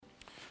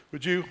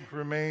Would you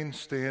remain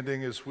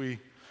standing as we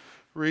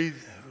read,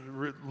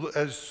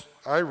 as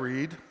I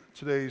read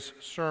today's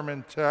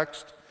sermon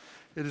text?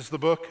 It is the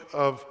book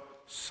of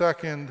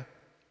 2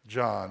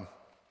 John.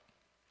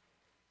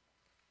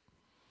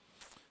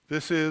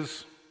 This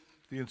is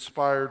the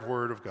inspired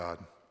word of God.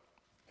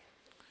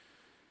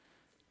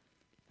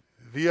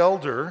 The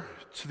elder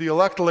to the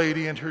elect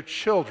lady and her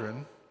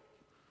children,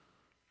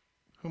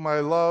 whom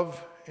I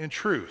love in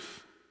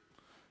truth,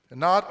 and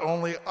not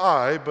only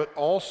I, but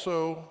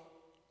also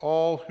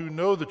all who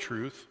know the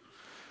truth,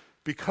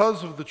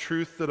 because of the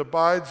truth that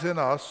abides in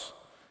us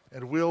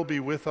and will be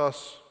with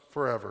us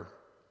forever.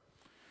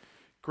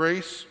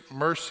 Grace,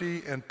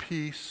 mercy, and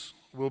peace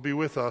will be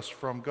with us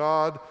from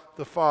God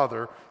the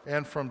Father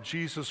and from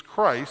Jesus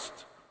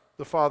Christ,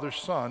 the Father's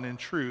Son, in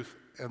truth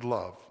and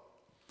love.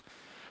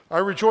 I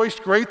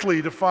rejoiced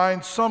greatly to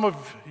find some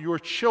of your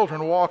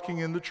children walking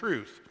in the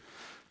truth,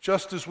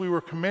 just as we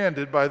were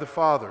commanded by the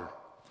Father.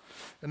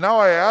 And now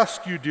I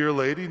ask you, dear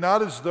lady,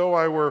 not as though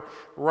I were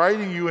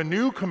writing you a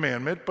new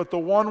commandment, but the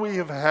one we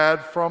have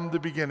had from the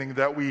beginning,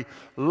 that we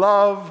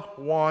love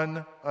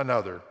one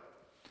another.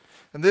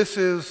 And this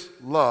is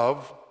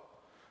love,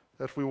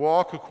 that we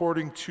walk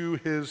according to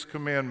his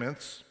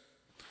commandments.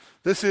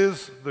 This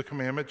is the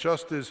commandment,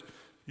 just as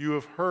you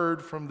have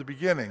heard from the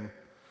beginning,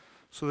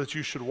 so that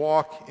you should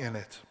walk in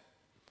it.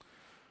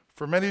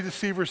 For many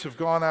deceivers have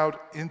gone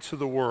out into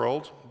the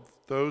world,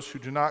 those who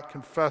do not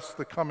confess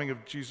the coming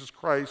of Jesus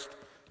Christ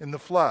in the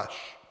flesh.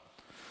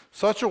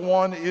 Such a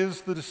one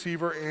is the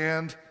deceiver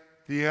and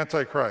the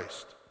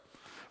Antichrist.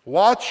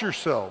 Watch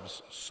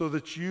yourselves so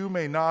that you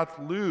may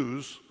not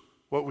lose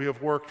what we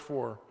have worked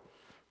for,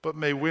 but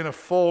may win a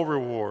full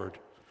reward.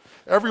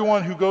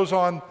 Everyone who goes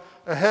on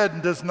ahead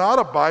and does not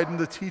abide in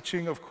the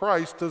teaching of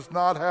Christ does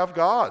not have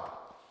God.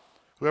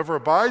 Whoever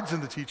abides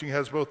in the teaching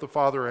has both the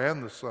Father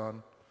and the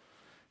Son.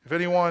 If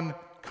anyone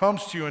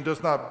comes to you and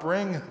does not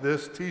bring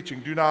this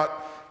teaching, do not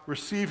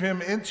receive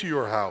him into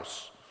your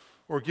house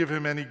or give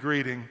him any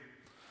greeting,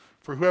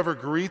 for whoever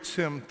greets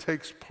him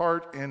takes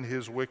part in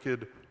his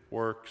wicked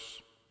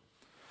works.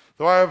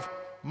 Though I have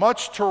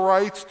much to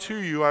write to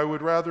you, I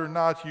would rather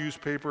not use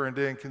paper and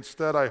ink.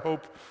 Instead, I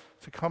hope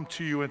to come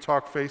to you and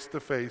talk face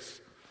to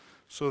face,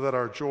 so that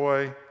our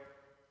joy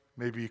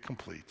may be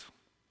complete.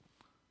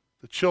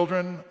 The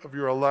children of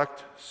your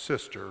elect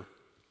sister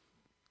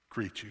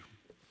greet you.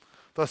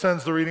 Thus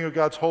ends the reading of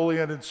God's holy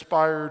and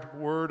inspired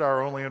word,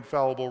 our only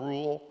infallible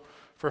rule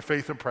for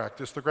faith and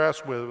practice. The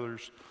grass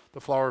withers,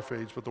 the flower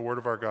fades, but the word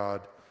of our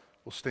God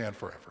will stand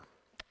forever.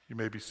 You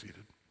may be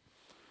seated.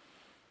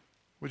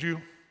 Would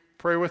you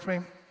pray with me?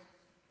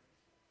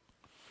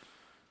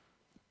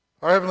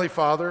 Our Heavenly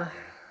Father,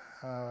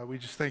 we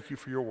just thank you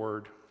for your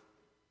word.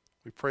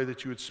 We pray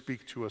that you would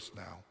speak to us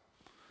now.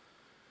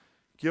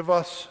 Give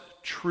us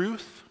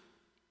truth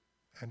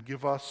and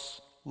give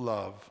us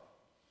love.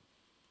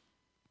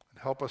 And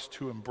help us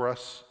to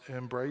embrace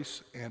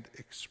and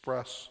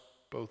express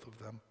both of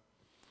them.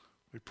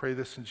 We pray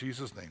this in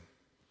Jesus' name.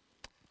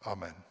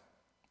 Amen.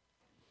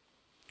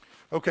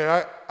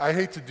 Okay, I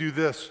hate to do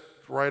this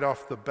right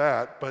off the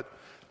bat, but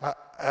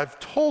I've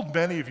told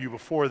many of you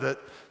before that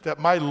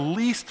my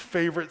least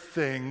favorite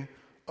thing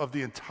of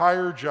the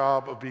entire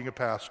job of being a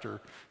pastor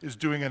is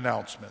doing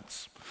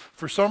announcements.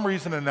 For some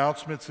reason,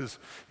 announcements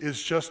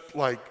is just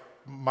like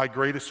my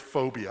greatest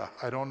phobia.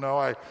 I don't know.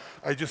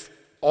 I just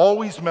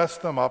always mess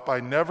them up. I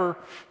never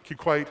can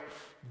quite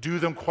do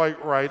them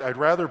quite right. I'd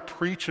rather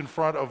preach in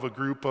front of a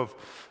group of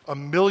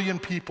 1 million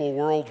people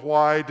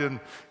worldwide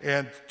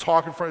and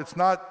talk in front. It's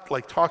not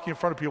like talking in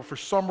front of people. For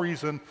some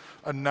reason,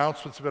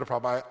 announcements have been a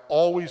problem. I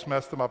always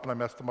mess them up, and I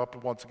messed them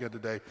up once again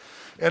today.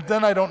 And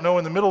then I don't know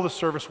in the middle of the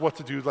service what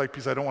to do,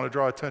 because I don't want to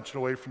draw attention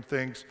away from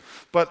things.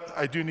 But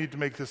I do need to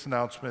make this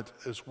announcement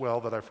as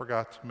well that I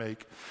forgot to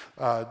make.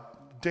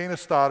 Dana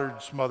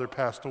Stoddard's mother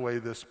passed away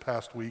this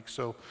past week,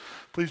 so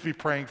please be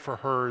praying for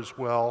her as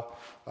well.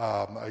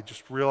 I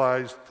just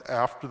realized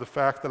after the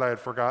fact that I had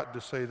forgotten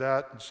to say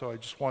that, and so I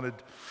just wanted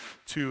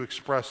to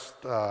express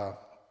our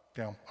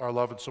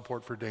love and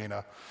support for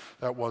Dana.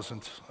 That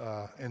wasn't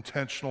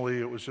intentionally.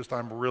 It was just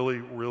I'm really,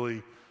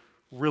 really,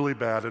 really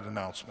bad at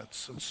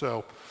announcements. And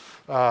so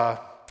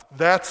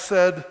that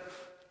said,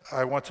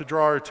 I want to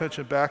draw our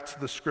attention back to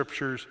the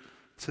scriptures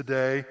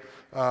today.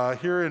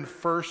 Here in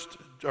 2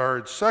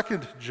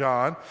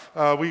 John,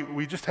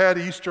 we just had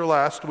Easter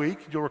last week.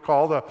 You'll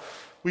recall the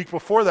week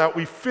before that,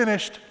 we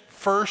finished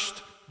 1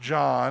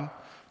 John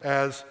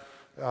as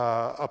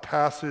a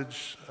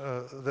passage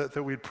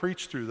that we'd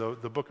preached through,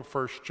 the book of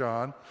 1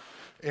 John.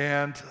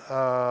 And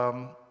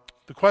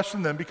the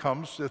question then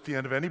becomes, at the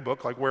end of any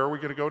book, like, where are we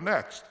going to go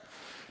next?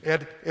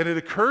 And it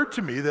occurred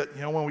to me that,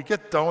 when we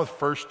get done with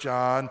 1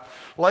 John,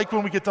 like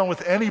when we get done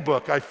with any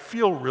book, I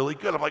feel really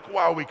good. I'm like,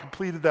 wow, we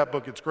completed that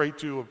book. It's great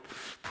to have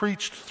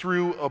preached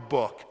through a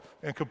book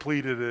and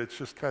completed it. It's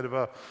just kind of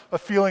a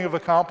feeling of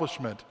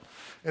accomplishment.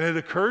 And it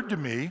occurred to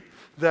me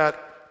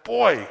that,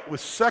 boy,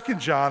 with 2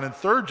 John and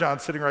 3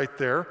 John sitting right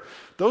there,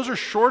 those are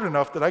short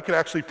enough that I could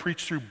actually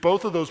preach through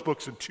both of those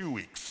books in 2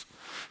 weeks.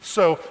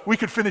 So we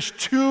could finish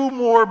 2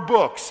 more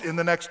books in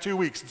the next 2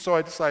 weeks. And so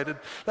I decided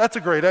that's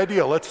a great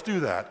idea. Let's do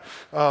that.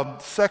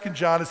 2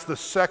 John is the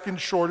second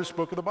shortest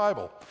book of the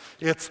Bible.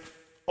 It's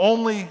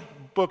only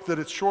book that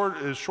is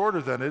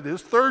shorter than it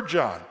is 3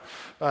 John.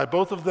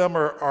 Both of them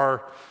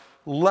are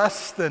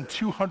less than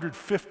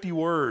 250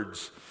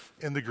 words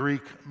in the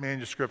Greek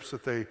manuscripts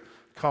that they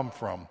come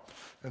from.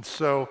 And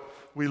so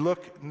we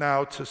look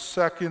now to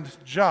 2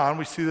 John.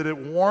 We see that it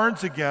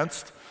warns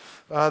against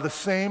the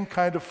same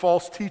kind of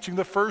false teaching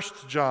that 1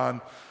 John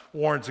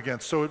warns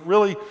against. So it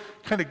really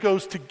kind of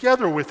goes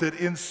together with it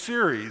in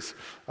series.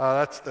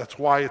 That's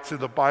why it's in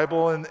the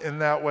Bible in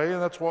that way,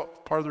 and that's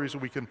part of the reason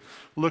we can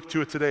look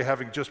to it today,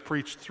 having just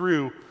preached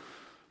through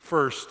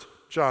 1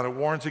 John. It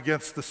warns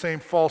against the same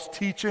false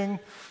teaching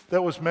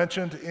that was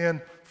mentioned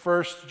in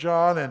 1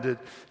 John, and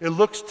it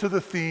looks to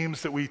the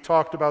themes that we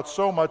talked about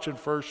so much in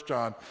 1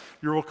 John.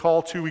 You'll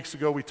recall 2 weeks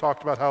ago we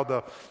talked about how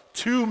the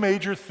 2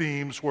 major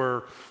themes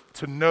were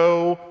to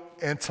know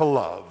and to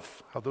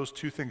love, how those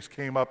 2 things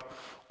came up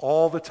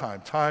all the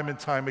time and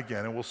time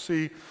again. And we'll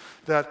see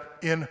that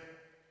in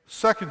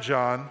 2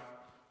 John,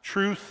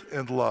 truth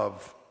and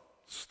love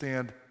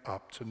stand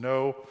up, to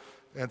know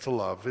and to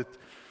love.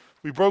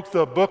 We broke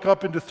the book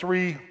up into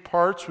 3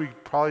 parts. We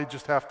probably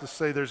just have to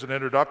say there's an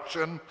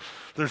introduction,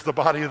 there's the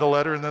body of the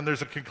letter, and then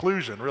there's a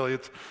conclusion. Really,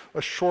 it's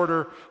a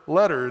shorter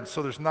letter, and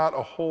so there's not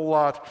a whole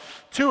lot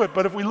to it.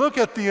 But if we look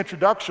at the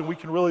introduction, we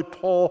can really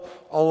pull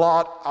a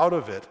lot out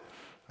of it.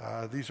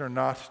 These are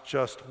not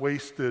just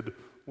wasted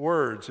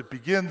words. It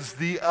begins,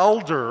 the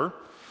elder,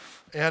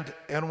 and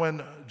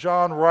when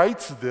John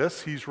writes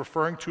this, he's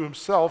referring to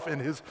himself in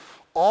his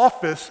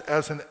office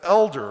as an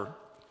elder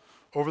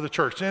over the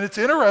church. And it's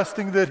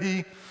interesting that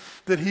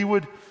he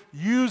would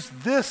use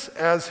this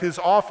as his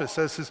office,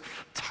 as his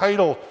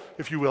title,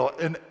 if you will,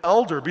 an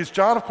elder, because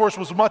John, of course,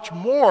 was much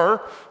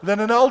more than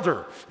an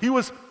elder. He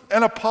was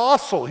an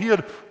apostle. He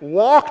had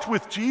walked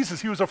with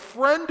Jesus. He was a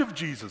friend of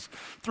Jesus.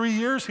 3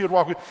 years he had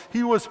walked with.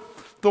 He was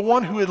the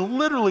one who had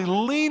literally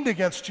leaned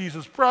against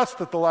Jesus' breast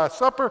at the Last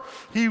Supper.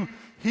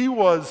 He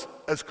was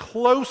as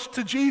close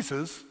to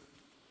Jesus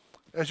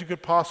as you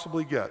could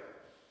possibly get.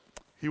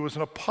 He was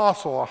an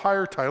apostle, a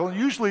higher title, and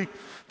usually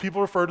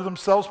people refer to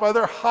themselves by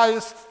their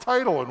highest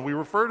title, and we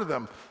refer to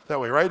them that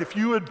way, right? If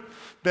you had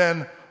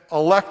been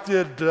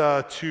elected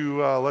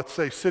to, let's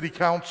say, city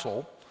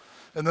council,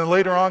 and then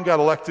later on got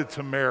elected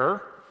to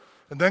mayor,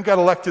 and then got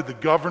elected to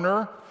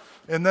governor,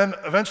 and then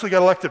eventually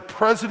got elected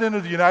president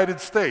of the United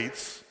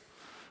States,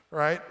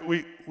 right?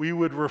 We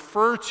would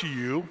refer to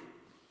you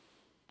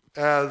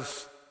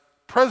as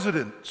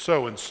President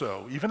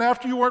so-and-so, even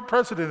after you weren't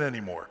president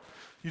anymore.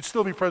 You'd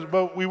still be president,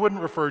 but we wouldn't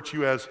refer to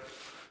you as,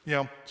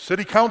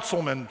 city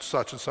councilman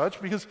such and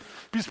such, because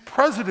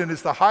president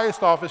is the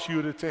highest office you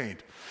had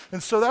attained.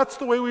 And so that's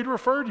the way we'd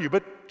refer to you.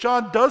 But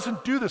John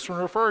doesn't do this when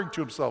referring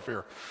to himself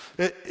here.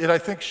 It I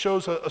think,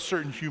 shows a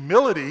certain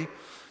humility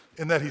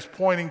in that he's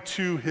pointing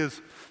to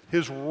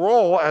his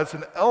role as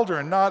an elder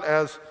and not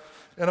as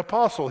an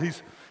apostle.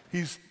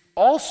 He's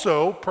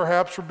also,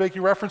 perhaps, for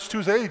making reference to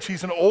his age,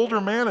 he's an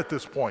older man at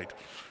this point.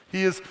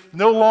 He is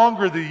no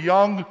longer the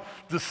young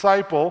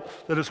disciple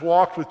that has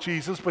walked with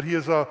Jesus, but he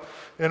is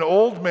an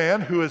old man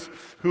who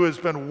has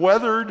been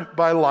weathered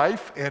by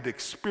life and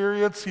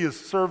experience. He has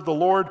served the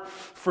Lord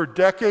for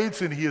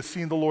decades, and he has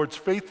seen the Lord's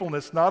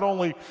faithfulness not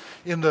only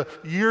in the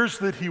years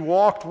that he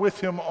walked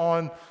with him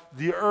on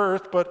the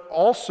earth, but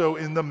also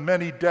in the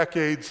many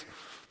decades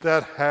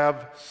that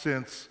have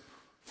since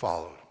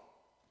followed.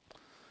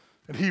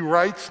 And he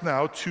writes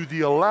now to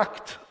the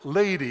elect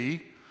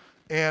lady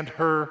and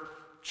her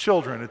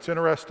children. It's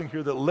interesting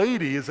here that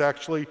lady is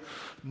actually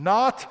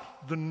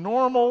not the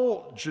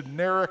normal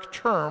generic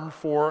term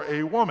for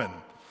a woman.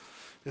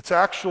 It's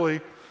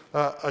actually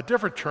a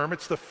different term.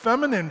 It's the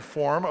feminine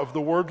form of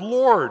the word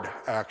Lord,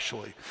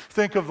 actually.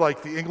 Think of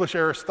like the English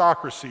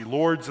aristocracy,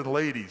 lords and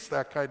ladies,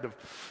 that kind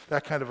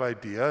of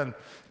idea.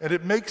 And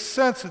it makes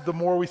sense the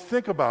more we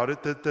think about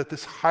it that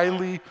this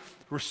highly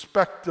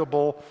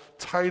respectable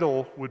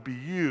title would be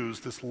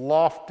used, this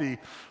lofty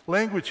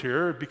language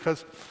here,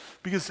 because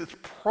it's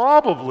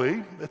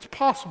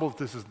possible that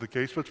this isn't the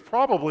case, but it's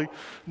probably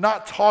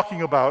not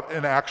talking about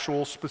an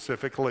actual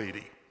specific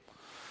lady.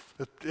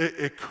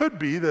 It could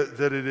be that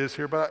it is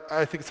here, but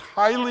I think it's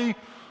highly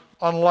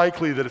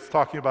unlikely that it's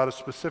talking about a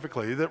specific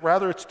lady, that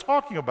rather it's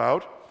talking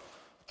about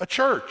a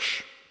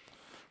church.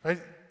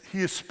 Right? He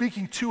is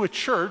speaking to a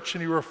church,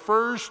 and he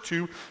refers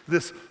to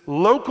this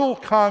local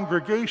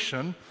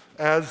congregation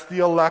as the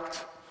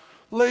elect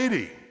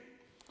lady.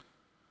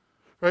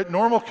 Right?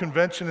 Normal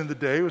convention in the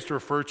day was to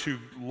refer to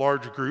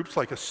large groups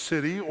like a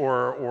city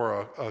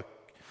or a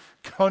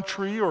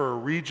country or a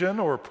region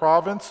or a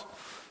province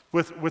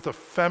with a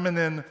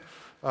feminine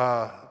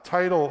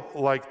title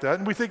like that.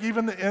 And we think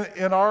even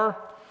in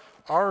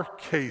our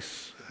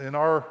case, in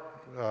our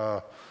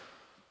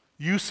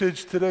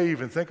usage today,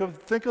 even think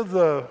of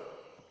the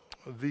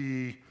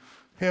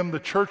hymn, "The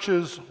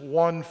Church's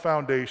One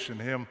Foundation,"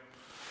 hymn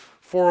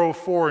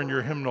 404 in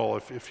your hymnal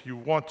if you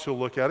want to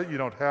look at it. You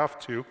don't have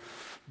to.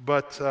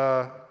 But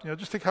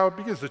just think how it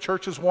begins. The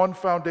church's one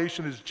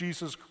foundation is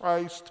Jesus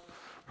Christ,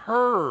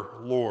 her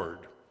Lord.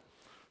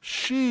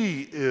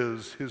 She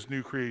is his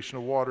new creation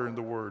of water and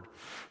the Word.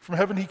 From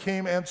heaven he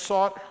came and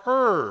sought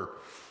her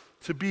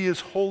to be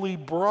his holy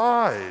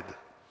bride.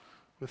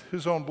 With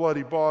his own blood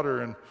he bought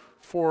her, and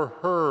for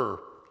her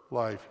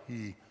life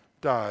he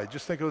died.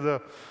 Just think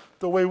of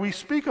the way we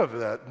speak of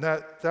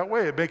that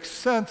way. It makes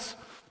sense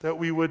that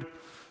we would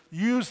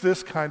use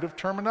this kind of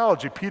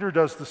terminology. Peter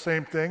does the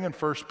same thing in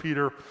 1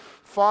 Peter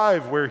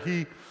 5, where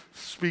he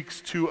speaks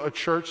to a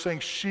church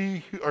saying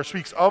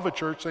speaks of a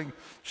church saying,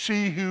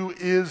 she who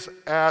is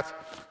at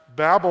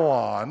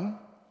Babylon,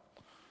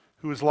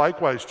 who is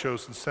likewise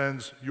chosen,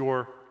 sends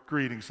your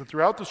greetings. And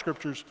throughout the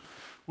scriptures,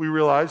 we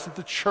realize that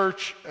the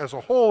church as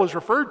a whole is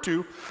referred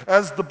to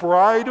as the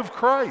bride of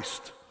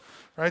Christ.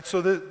 Right?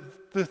 So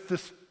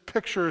this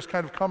picture is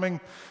kind of coming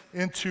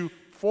into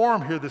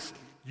form here, this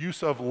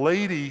use of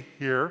lady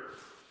here.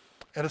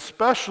 And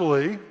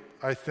especially,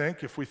 I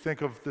think, if we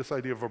think of this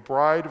idea of a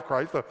bride of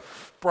Christ, the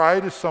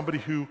bride is somebody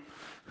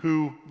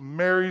who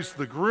marries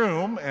the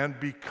groom and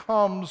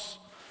becomes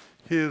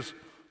his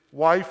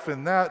wife,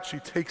 in that she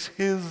takes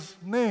his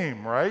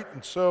name, right?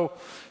 And so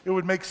it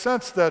would make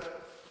sense that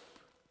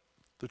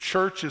the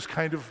church is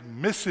kind of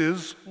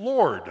Mrs.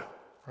 Lord,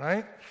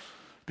 right?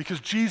 Because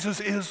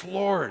Jesus is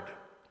Lord.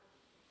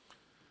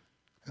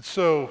 And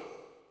so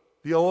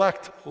the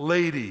elect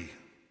lady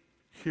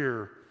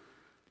here,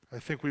 I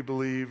think we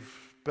believe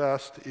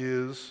best,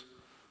 is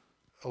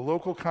a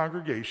local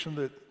congregation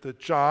that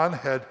John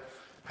had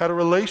a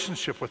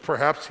relationship with.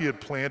 Perhaps he had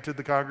planted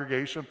the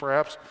congregation.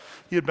 Perhaps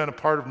he had been a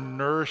part of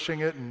nourishing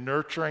it and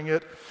nurturing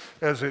it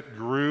as it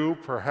grew.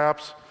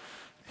 Perhaps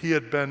he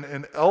had been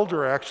an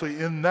elder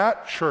actually in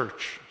that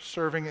church,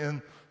 serving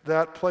in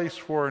that place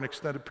for an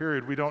extended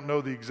period. We don't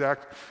know the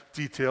exact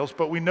details,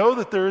 but we know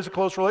that there is a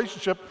close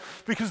relationship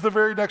because the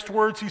very next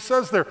words he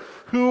says there,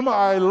 whom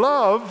I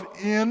love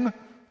in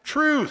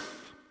truth.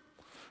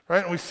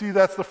 Right? And we see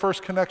that's the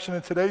first connection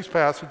in today's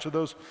passage of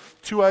those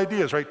two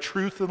ideas, right?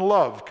 Truth and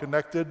love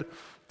connected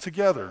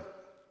together.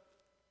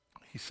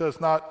 He says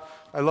not,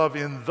 I love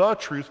in the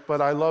truth, but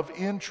I love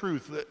in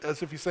truth,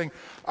 as if he's saying,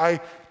 I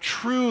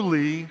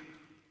truly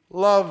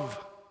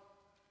love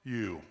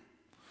you.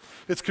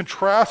 It's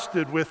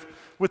contrasted with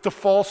the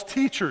false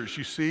teachers,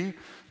 you see,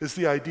 is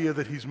the idea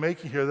that he's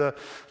making here.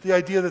 The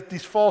idea that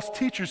these false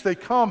teachers, they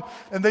come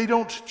and they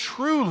don't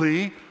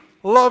truly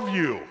love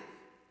you.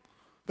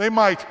 They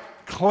might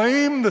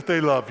claim that they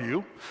love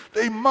you.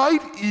 They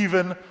might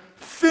even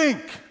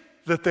think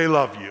that they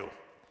love you.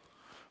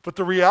 But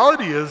the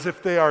reality is,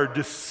 if they are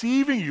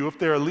deceiving you, if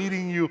they are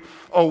leading you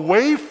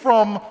away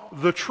from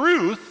the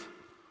truth,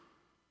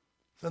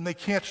 then they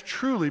can't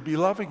truly be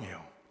loving you.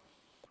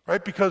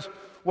 Right? Because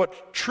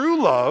what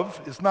true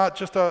love is not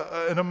just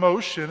an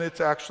emotion, it's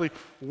actually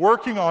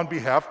working on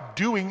behalf,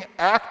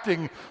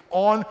 acting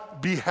on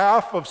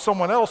behalf of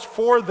someone else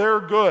for their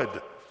good.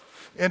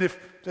 And if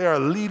they are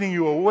leading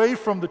you away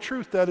from the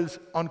truth, that is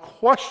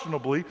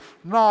unquestionably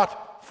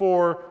not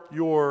for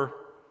your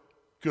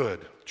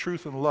good.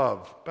 Truth and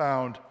love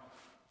bound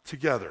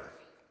together.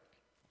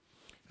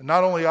 And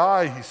not only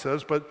I, he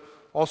says, but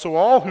also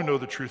all who know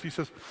the truth. He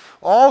says,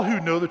 all who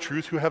know the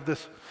truth, who have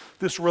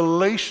this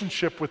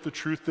relationship with the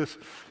truth, this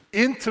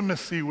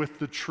intimacy with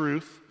the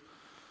truth,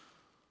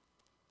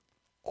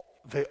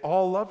 they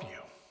all love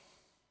you.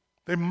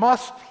 They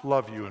must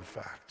love you, in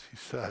fact, he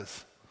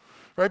says.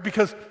 Right?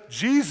 Because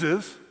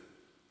Jesus,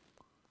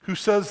 who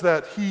says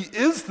that he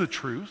is the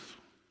truth,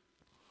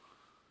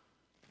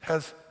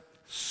 has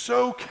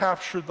so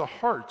captured the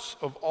hearts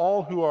of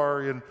all who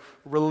are in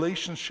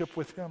relationship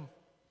with him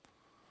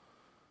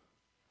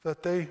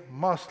that they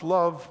must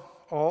love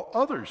all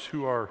others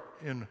who are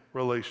in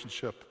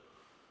relationship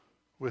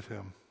with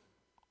him.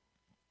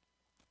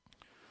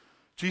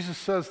 Jesus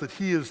says that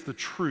he is the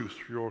truth,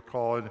 you'll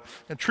recall.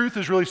 And truth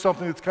is really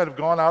something that's kind of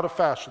gone out of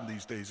fashion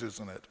these days,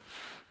 isn't it?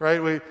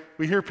 Right?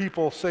 We hear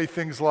people say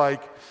things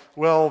like,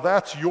 well,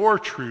 that's your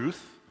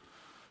truth,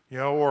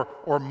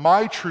 or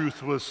my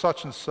truth was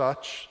such and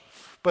such.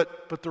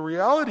 But the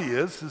reality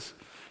is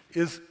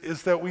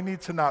that we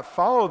need to not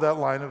follow that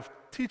line of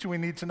teaching. We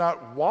need to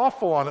not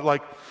waffle on it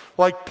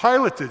like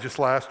Pilate did just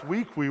last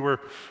week. We were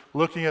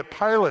looking at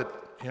Pilate,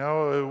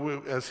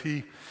 as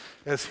he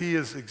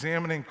is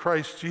examining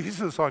Christ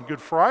Jesus on Good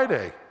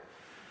Friday,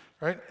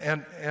 right?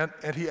 And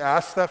he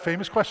asked that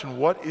famous question,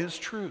 what is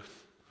truth?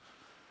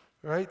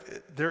 Right?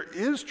 There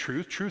is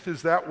truth. Truth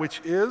is that which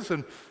is,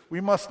 and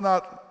we must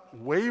not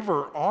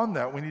waver on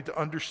that. We need to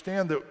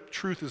understand that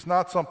truth is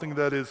not something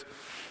that is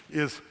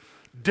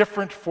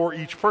different for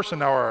each person.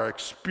 Now, our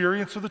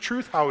experience of the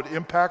truth, how it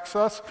impacts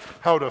us,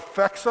 how it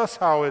affects us,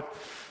 how it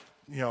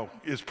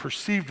is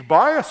perceived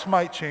by us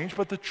might change,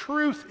 but the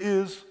truth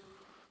is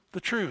the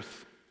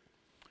truth.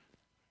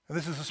 And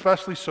this is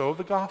especially so of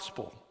the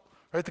gospel.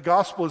 Right? The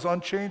gospel is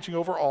unchanging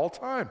over all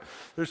time.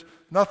 There's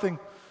nothing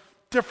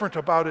different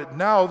about it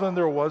now than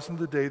there was in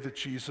the day that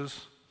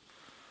Jesus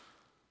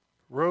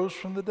rose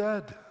from the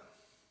dead.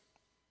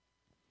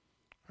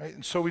 Right?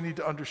 And so we need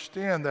to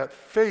understand that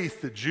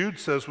faith that Jude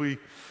says we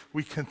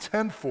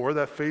contend for,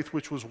 that faith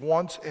which was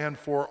once and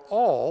for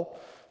all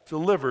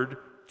delivered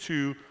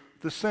to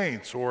the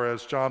saints. Or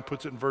as John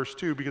puts it in verse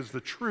 2, because the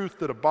truth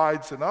that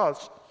abides in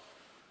us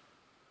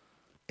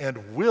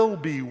and will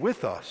be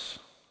with us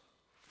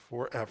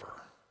forever.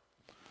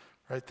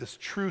 Right? This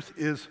truth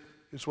is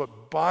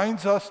what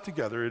binds us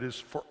together. It is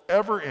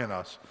forever in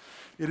us.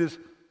 It is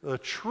the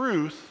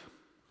truth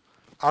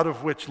out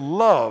of which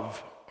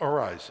love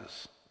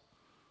arises.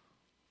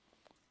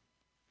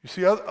 You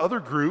see, other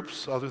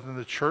groups, other than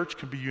the church,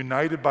 can be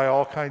united by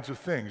all kinds of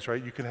things,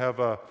 right? You can have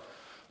a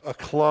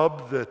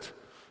club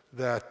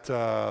that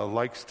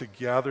likes to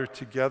gather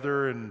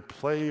together and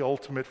play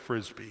ultimate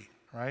frisbee,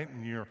 right?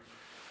 And you're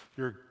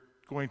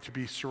going to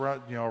be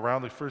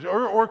around the frisbee,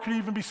 or it could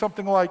even be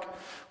something like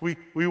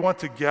we want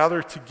to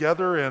gather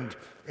together and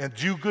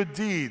do good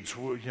deeds.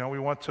 We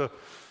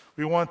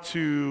want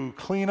to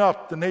clean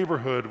up the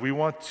neighborhood. We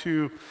want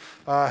to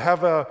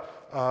have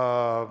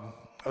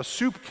a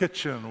soup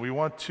kitchen. We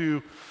want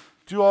to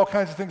do all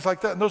kinds of things like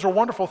that. And those are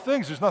wonderful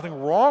things. There's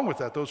nothing wrong with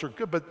that. Those are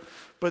good.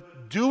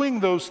 But doing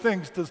those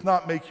things does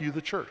not make you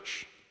the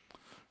church.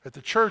 That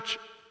the church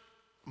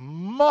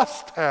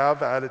must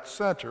have at its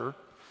center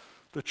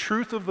the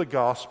truth of the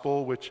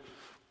gospel, which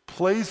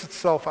plays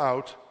itself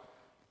out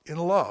in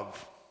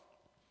love.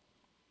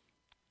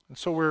 And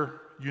so we're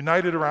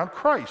united around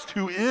Christ,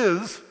 who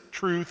is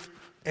truth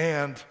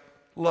and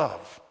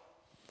love.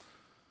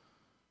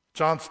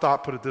 John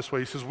Stott put it this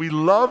way. He says, we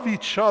love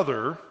each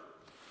other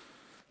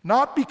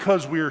not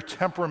because we are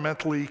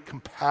temperamentally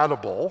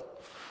compatible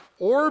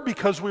or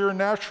because we are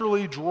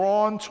naturally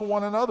drawn to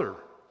one another,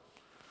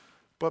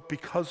 but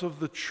because of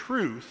the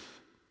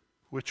truth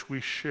which we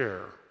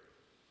share.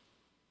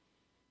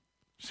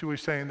 See what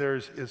he's saying there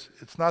is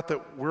it's not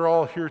that we're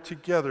all here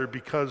together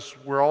because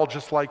we're all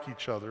just like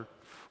each other,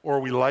 or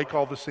we like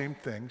all the same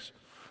things,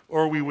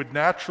 or we would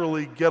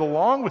naturally get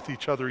along with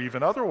each other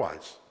even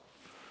otherwise.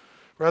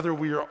 Rather,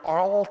 we are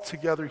all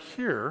together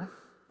here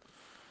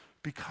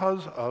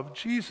because of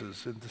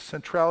Jesus and the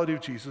centrality of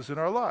Jesus in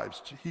our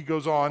lives. He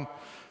goes on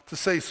to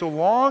say, so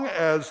long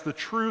as the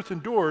truth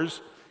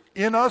endures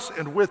in us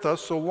and with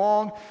us, so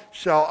long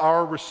shall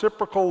our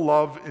reciprocal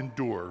love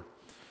endure.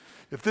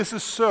 If this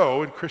is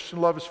so, and Christian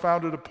love is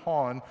founded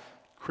upon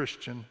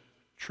Christian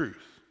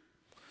truth,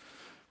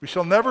 we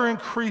shall never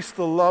increase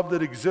the love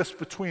that exists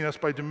between us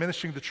by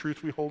diminishing the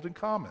truth we hold in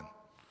common.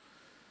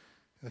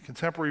 In the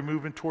contemporary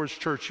movement towards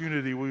church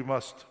unity, we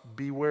must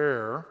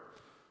beware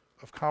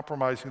of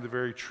compromising the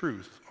very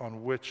truth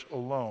on which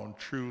alone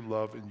true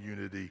love and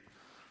unity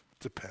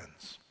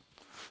depends.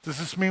 Does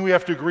this mean we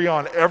have to agree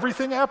on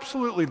everything?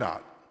 Absolutely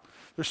not.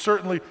 There's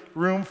certainly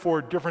room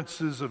for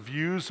differences of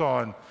views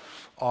on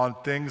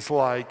things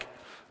like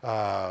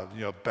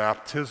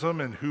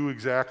baptism and who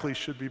exactly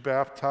should be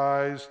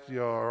baptized.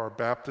 Our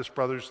Baptist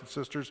brothers and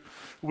sisters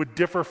would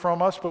differ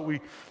from us, but we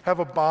have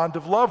a bond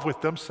of love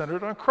with them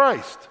centered on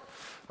Christ.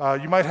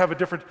 You might have a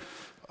different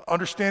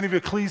understanding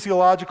of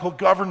ecclesiological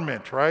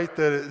government, right?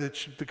 That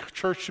the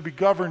church should be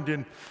governed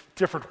in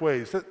different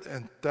ways,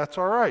 and that's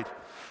all right.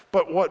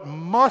 But what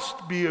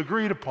must be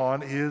agreed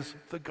upon is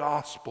the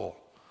gospel.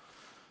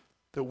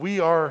 That we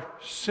are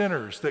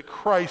sinners, that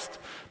Christ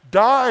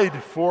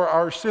died for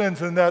our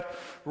sins, and that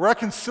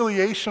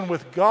reconciliation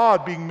with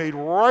God, being made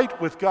right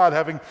with God,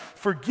 having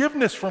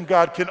forgiveness from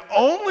God, can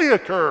only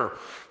occur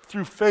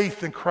through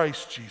faith in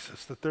Christ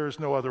Jesus, that there is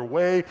no other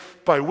way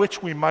by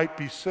which we might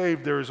be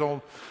saved. There is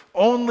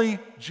only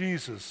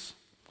Jesus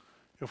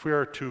if we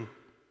are to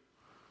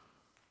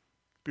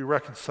be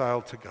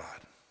reconciled to God.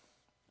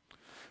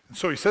 And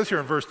so he says here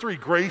in verse 3,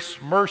 grace,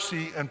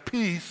 mercy, and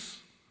peace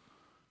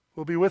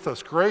will be with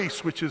us.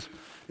 Grace, which is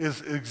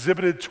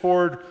exhibited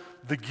toward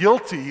the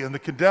guilty and the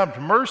condemned.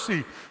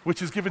 Mercy,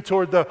 which is given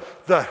toward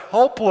the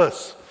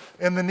helpless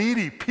and the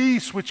needy.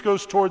 Peace, which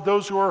goes toward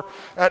those who are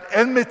at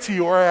enmity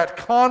or at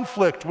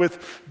conflict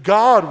with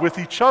God, with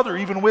each other,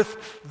 even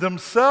with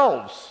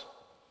themselves.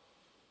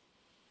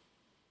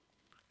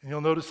 And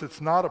you'll notice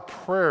it's not a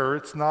prayer,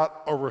 it's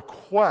not a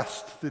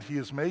request that he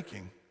is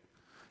making.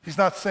 He's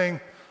not saying,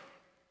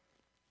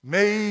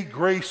 may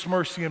grace,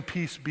 mercy, and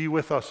peace be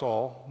with us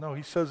all. No,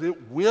 he says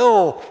it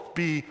will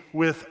be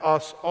with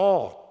us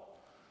all.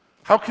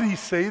 How can he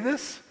say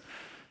this?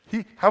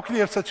 How can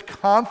he have such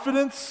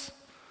confidence?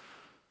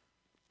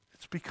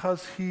 It's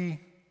because he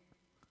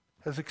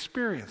has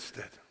experienced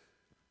it.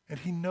 And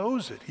he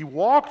knows it. He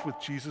walked with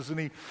Jesus and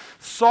he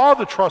saw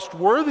the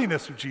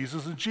trustworthiness of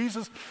Jesus. And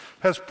Jesus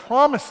has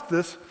promised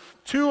this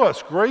to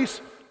us.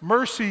 Grace,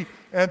 mercy,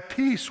 and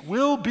peace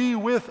will be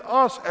with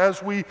us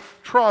as we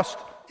trust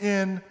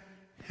in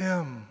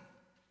him.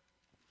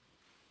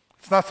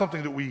 It's not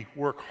something that we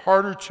work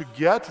harder to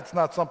get. It's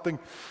not something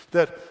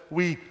that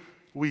we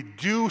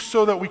do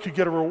so that we could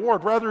get a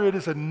reward. Rather, it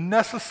is a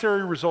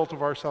necessary result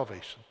of our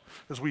salvation.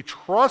 As we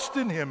trust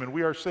in him and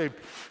we are saved,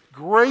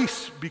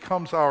 grace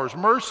becomes ours,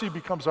 mercy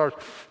becomes ours,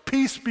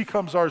 peace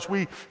becomes ours.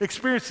 We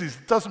experience these.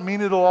 It doesn't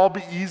mean it'll all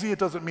be easy. It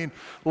doesn't mean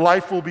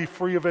life will be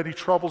free of any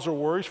troubles or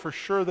worries. For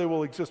sure they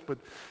will exist, but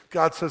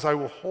God says, I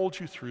will hold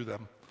you through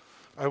them.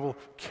 I will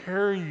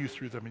carry you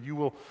through them, and you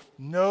will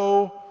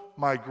know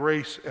my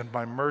grace and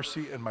my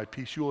mercy and my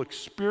peace. You will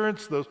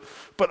experience those,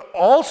 but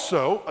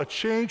also a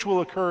change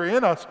will occur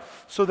in us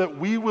so that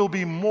we will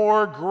be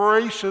more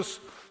gracious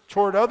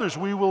toward others.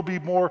 We will be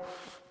more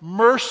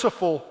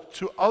merciful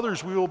to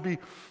others. We will be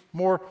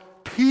more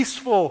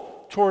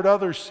peaceful toward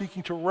others,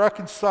 seeking to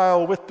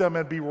reconcile with them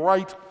and be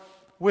right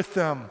with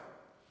them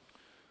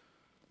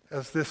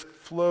as this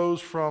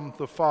flows from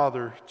the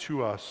Father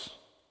to us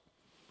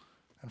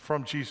and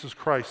from Jesus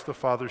Christ, the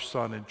Father's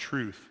Son, in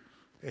truth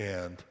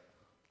and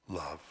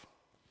love.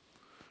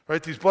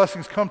 Right? These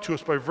blessings come to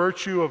us by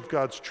virtue of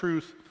God's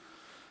truth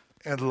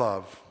and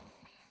love.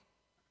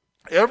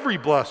 Every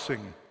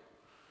blessing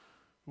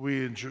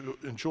we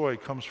enjoy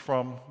comes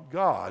from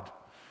God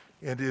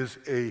and is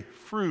a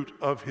fruit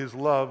of his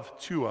love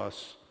to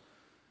us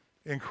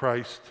in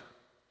Christ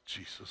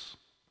Jesus.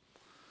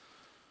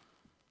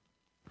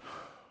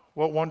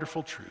 What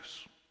wonderful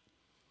truths.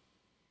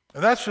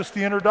 And that's just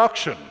the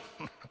introduction.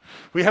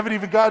 We haven't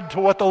even gotten to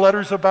what the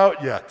letter's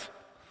about yet.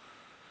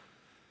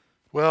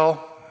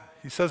 Well,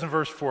 he says in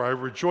verse 4, I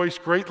rejoice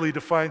greatly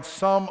to find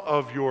some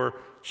of your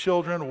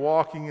children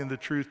walking in the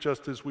truth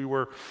just as we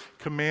were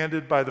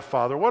commanded by the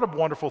Father. What a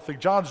wonderful thing.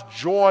 John's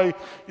joy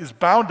is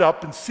bound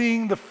up in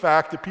seeing the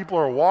fact that people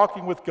are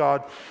walking with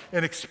God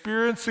and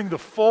experiencing the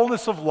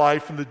fullness of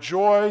life and the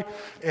joy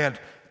and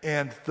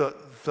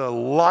the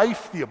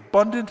life, the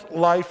abundant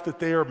life that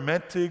they are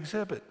meant to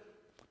exhibit.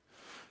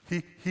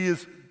 He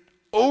is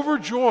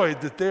overjoyed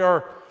that they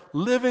are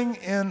living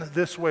in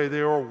this way.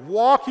 They are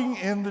walking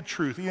in the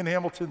truth. Ian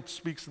Hamilton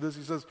speaks to this.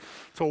 He says,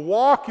 to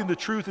walk in the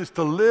truth is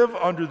to live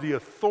under the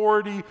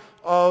authority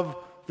of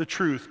the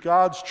truth.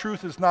 God's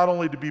truth is not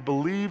only to be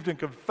believed and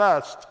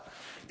confessed,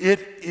 it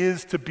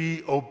is to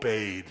be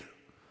obeyed.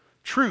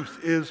 Truth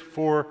is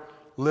for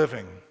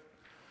living.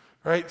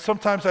 Right?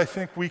 Sometimes I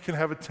think we can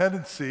have a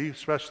tendency,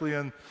 especially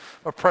in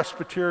a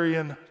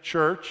Presbyterian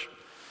church,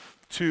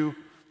 to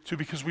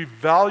because we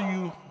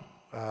value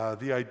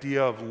the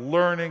idea of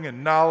learning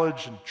and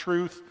knowledge and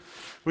truth,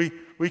 we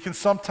can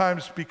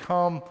sometimes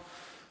become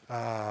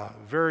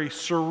very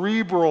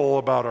cerebral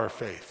about our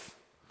faith,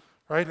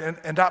 right?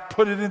 And not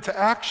put it into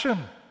action.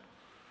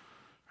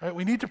 Right?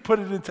 We need to put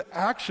it into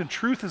action.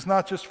 Truth is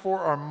not just for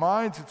our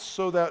minds, it's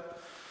so that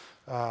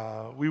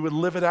we would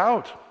live it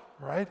out,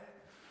 right?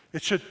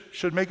 It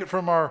should make it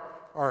from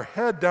our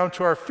head down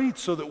to our feet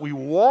so that we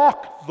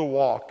walk the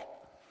walk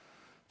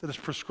that is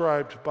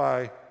prescribed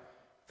by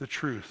the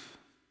truth.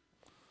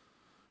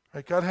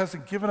 Right? God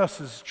hasn't given us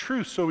his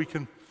truth so we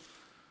can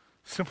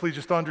simply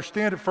just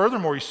understand it.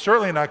 Furthermore, he's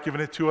certainly not given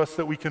it to us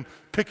that we can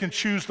pick and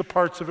choose the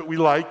parts of it we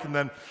like and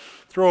then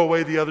throw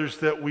away the others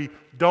that we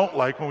don't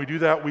like. When we do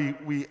that,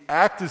 we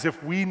act as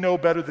if we know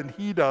better than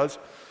he does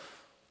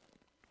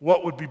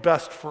what would be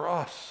best for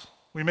us.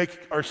 We make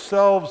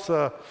ourselves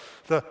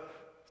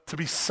to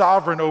be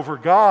sovereign over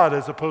God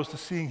as opposed to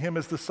seeing him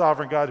as the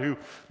sovereign God who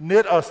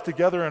knit us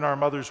together in our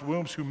mother's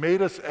wombs, who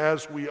made us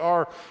as we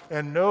are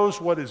and knows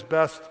what is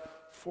best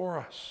for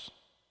us.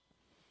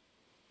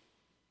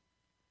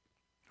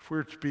 If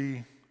we're to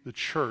be the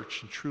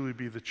church and truly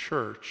be the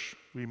church,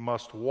 we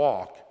must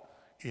walk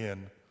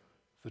in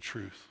the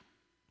truth.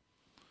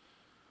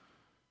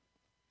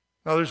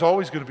 Now, there's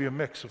always going to be a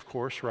mix, of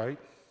course, right?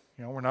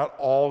 You know, we're not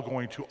all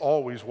going to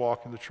always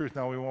walk in the truth.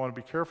 Now, we want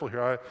to be careful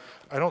here.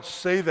 I don't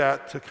say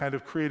that to kind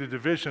of create a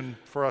division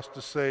for us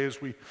to say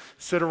as we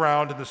sit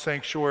around in the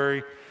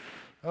sanctuary,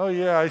 oh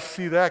yeah, I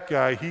see that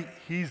guy.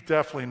 He's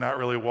definitely not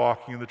really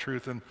walking in the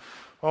truth. And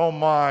oh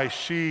my,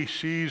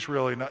 she's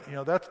really not. You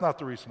know, that's not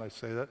the reason I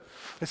say that.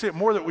 I say it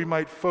more that we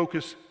might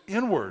focus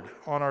inward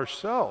on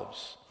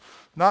ourselves,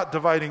 not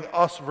dividing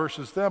us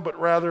versus them, but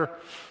rather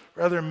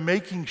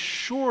making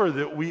sure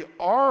that we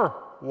are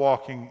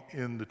walking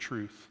in the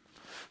truth.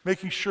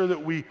 Making sure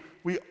that we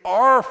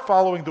are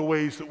following the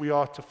ways that we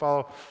ought to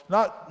follow.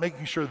 Not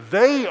making sure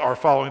they are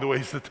following the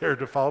ways that they're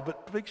to follow,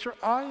 but make sure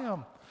I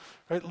am.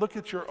 Right? Look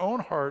at your own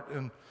heart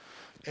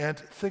and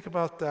think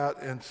about that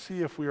and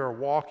see if we are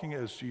walking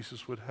as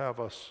Jesus would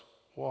have us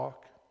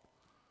walk.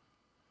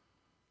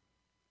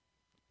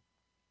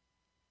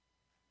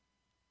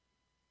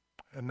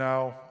 And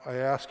now I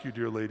ask you,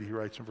 dear lady, he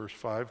writes in verse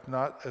 5,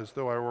 not as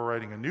though I were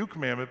writing a new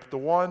commandment, but the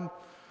one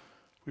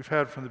we've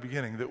had from the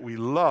beginning, that we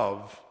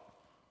love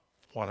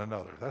one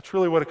another. That's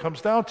really what it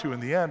comes down to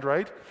in the end,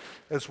 right?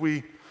 As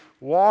we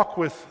walk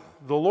with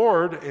the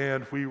Lord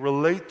and we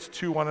relate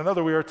to one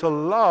another, we are to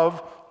love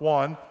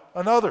one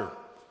another.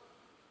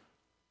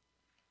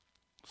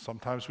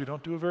 Sometimes we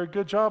don't do a very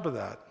good job of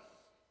that.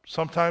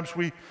 Sometimes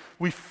we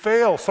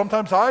fail.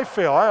 Sometimes I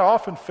fail. I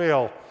often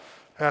fail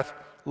at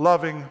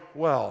loving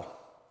well.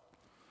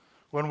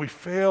 When we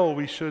fail,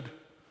 we should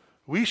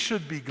we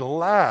should be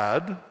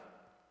glad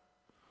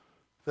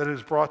that it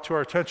is brought to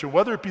our attention,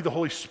 whether it be the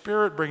Holy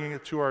Spirit bringing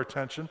it to our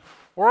attention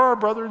or our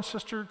brother and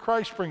sister in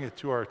Christ bringing it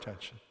to our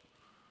attention.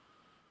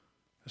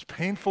 As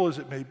painful as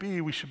it may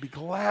be, we should be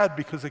glad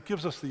because it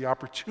gives us the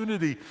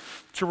opportunity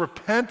to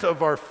repent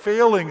of our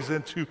failings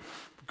and to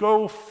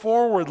go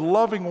forward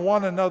loving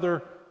one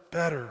another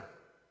better.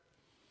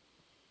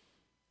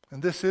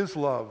 And this is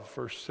love,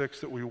 verse 6,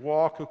 that we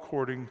walk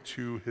according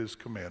to his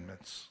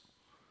commandments.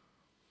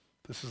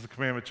 This is the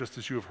commandment just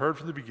as you have heard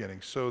from the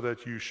beginning, so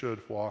that you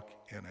should walk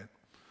in it.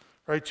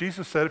 Right?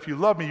 Jesus said, if you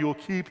love me, you will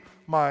keep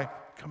my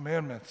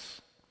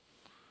commandments.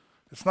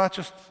 It's not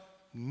just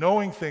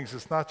knowing things.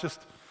 It's not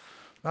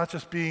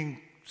just being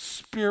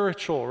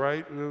spiritual,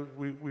 right?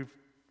 We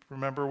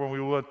remember when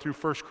we went through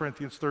 1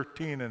 Corinthians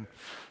 13 and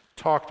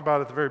talked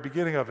about at the very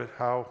beginning of it,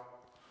 how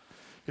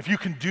if you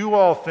can do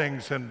all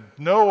things and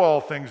know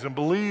all things and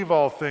believe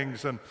all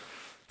things and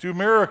do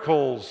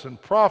miracles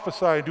and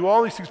prophesy and do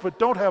all these things, but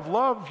don't have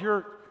love,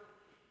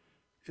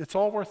 it's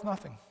all worth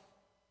nothing,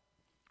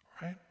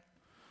 right?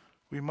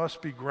 We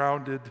must be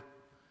grounded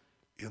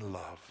in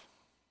love.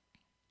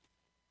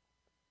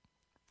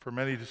 For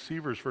many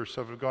deceivers, verse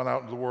 7, have gone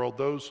out into the world,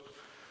 those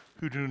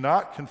who do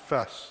not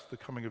confess the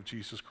coming of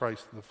Jesus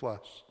Christ in the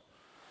flesh.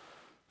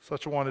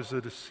 Such a one is a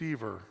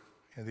deceiver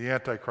and the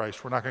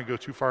Antichrist. We're not going to go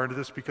too far into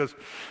this because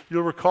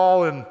you'll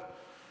recall in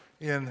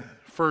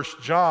 1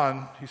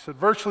 John, he said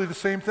virtually the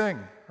same thing,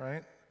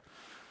 right?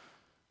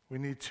 We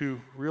need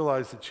to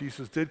realize that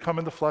Jesus did come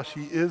in the flesh.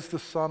 He is the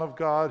Son of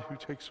God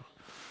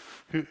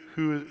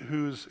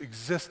who's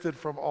existed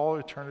from all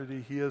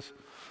eternity. He is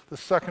the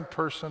second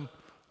person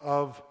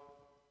of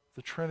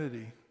the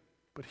Trinity.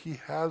 But he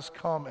has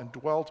come and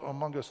dwelt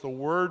among us. The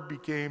Word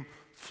became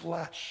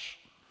flesh,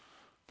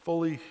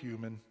 fully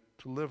human,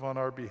 to live on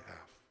our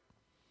behalf.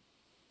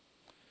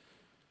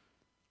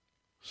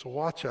 So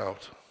watch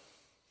out.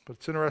 But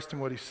it's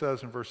interesting what he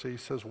says in verse 8. He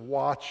says,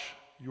 watch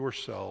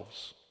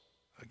yourselves.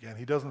 Again,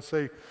 he doesn't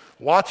say,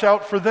 watch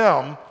out for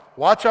them.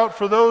 Watch out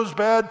for those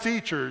bad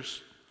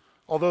teachers.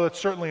 Although that's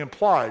certainly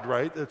implied,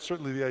 right? That's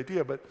certainly the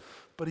idea. But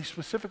he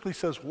specifically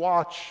says,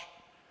 watch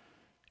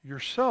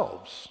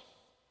yourselves.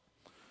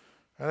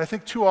 And I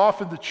think too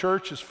often the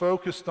church is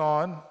focused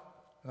on,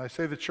 and I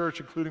say the church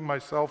including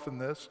myself in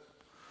this,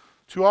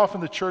 too often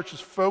the church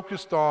is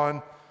focused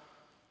on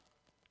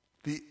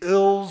the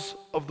ills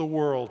of the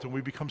world. And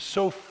we become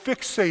so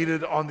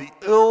fixated on the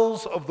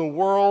ills of the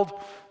world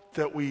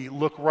that we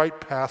look right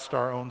past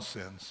our own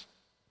sins.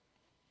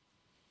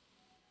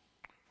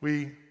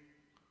 We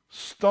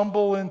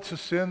stumble into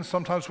sin.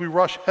 Sometimes we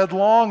rush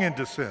headlong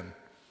into sin.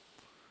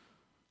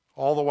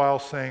 All the while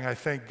saying, I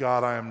thank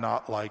God I am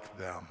not like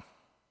them.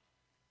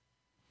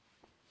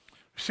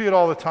 We see it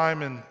all the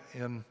time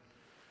in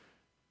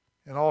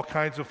all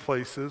kinds of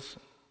places,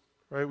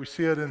 right? We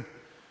see it in,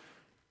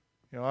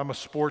 I'm a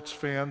sports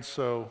fan,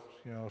 so,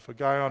 if a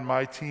guy on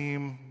my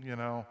team,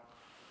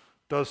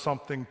 does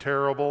something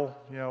terrible,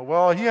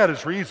 well, he had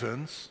his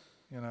reasons,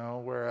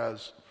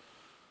 whereas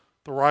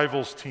the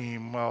rival's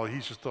team, well,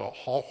 he's just a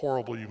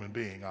horrible human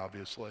being,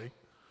 obviously.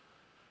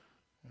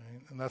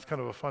 Right? And that's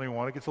kind of a funny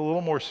one. It gets a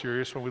little more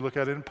serious when we look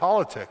at it in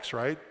politics,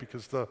 right?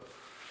 Because the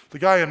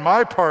guy in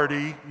my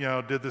party,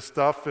 did this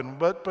stuff,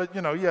 but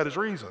he had his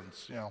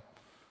reasons,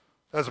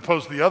 as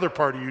opposed to the other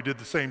party who did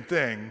the same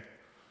thing.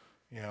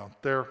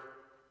 They're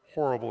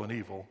horrible and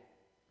evil.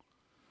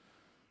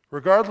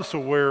 Regardless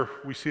of where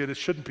we see it, it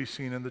shouldn't be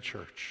seen in the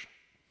church.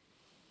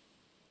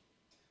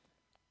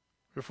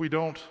 If we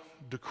don't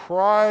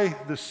decry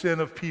the sin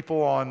of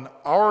people on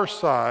our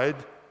side,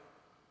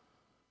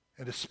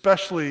 and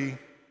especially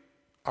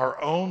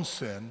our own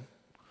sin,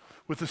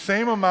 with the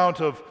same amount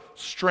of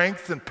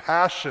strength and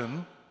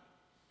passion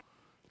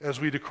as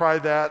we decry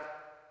that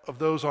of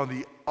those on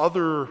the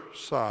other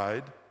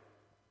side,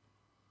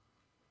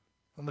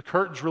 then the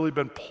curtain's really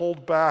been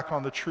pulled back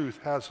on the truth,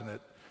 hasn't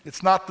it?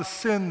 It's not the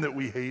sin that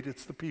we hate,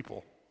 it's the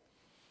people.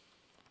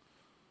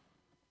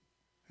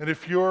 And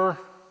if you're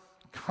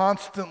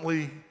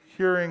constantly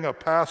hearing a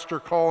pastor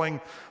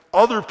calling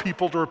other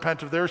people to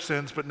repent of their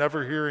sins, but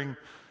never hearing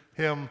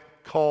him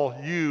call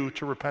you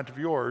to repent of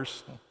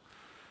yours,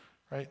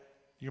 right?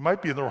 You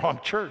might be in the wrong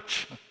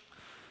church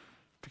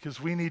because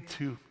we need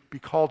to be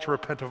called to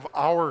repent of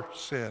our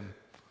sin,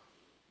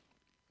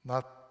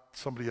 not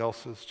somebody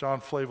else's.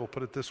 John Flavel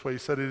put it this way. He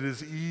said, it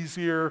is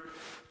easier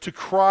to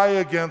cry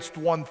against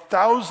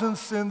 1,000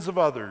 sins of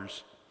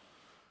others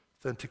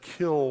than to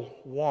kill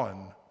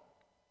one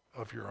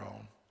of your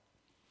own.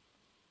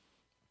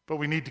 But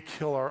we need to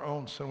kill our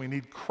own sin. We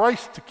need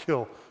Christ to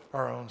kill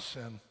our own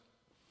sin.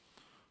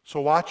 So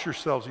watch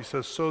yourselves, he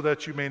says, so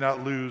that you may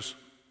not lose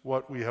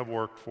what we have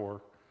worked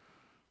for,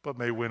 but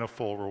may win a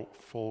full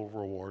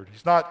reward.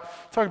 He's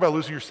not talking about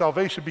losing your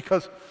salvation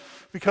because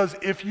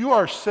if you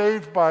are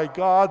saved by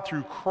God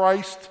through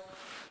Christ,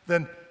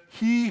 then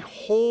he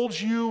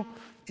holds you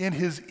in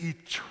his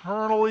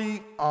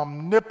eternally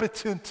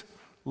omnipotent,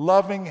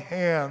 loving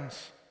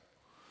hands.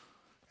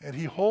 And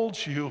he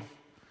holds you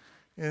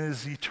in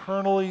his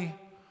eternally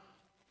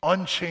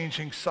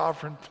unchanging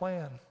sovereign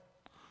plan.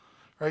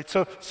 Right?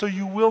 So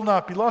you will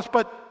not be lost,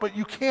 but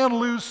you can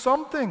lose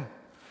something.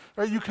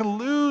 Right? You can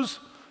lose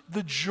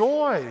the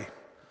joy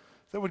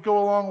that would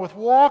go along with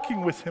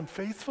walking with him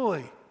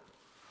faithfully.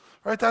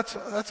 Right? That's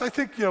I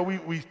think,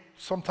 we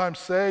sometimes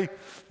say,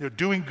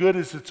 doing good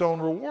is its own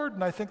reward,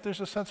 and I think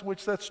there's a sense in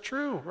which that's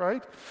true,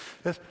 right?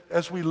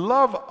 As we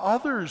love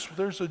others,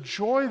 there's a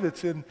joy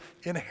that's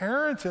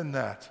inherent in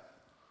that.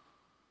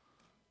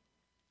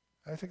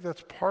 I think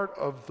that's part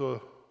of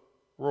the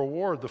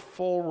reward, the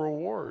full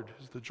reward,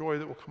 is the joy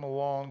that will come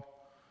along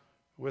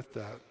with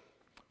that.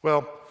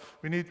 Well,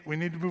 we need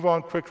to move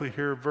on quickly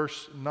here.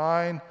 Verse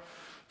 9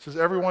 says,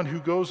 everyone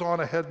who goes on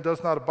ahead and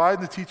does not abide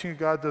in the teaching of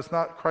God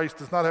Christ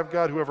does not have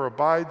God. Whoever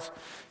abides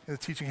in the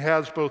teaching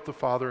has both the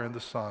Father and the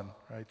Son.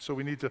 Right? So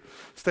we need to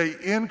stay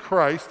in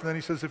Christ. And then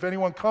he says, if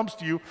anyone comes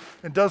to you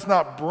and does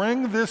not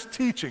bring this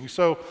teaching,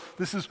 so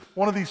this is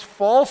one of these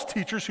false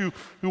teachers who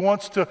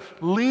wants to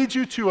lead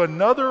you to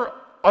another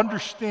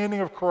understanding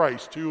of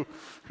Christ, who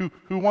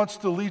wants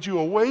to lead you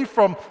away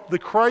from the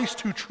Christ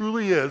who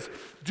truly is.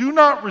 Do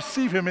not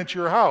receive him into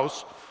your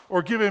house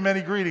or give him any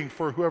greeting,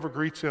 for whoever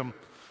greets him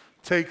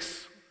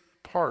takes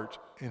part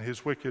in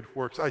his wicked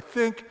works. I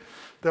think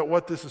that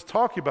what this is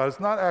talking about is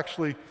not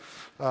actually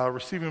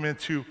receiving him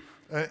into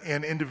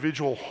an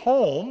individual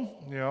home,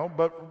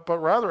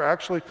 but rather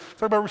actually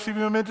talking about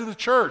receiving him into the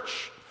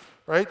church,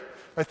 right?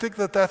 I think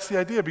that's the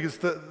idea, because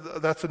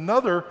that's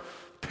another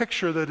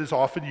picture that is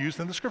often used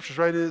in the scriptures,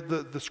 right?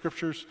 The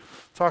scriptures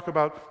talk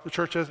about the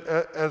church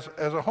as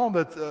a home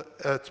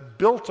that's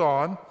built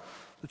on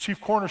the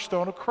chief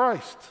cornerstone of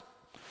Christ,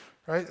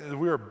 right?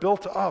 We are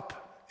built up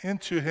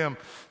into him.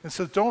 And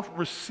so don't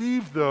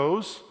receive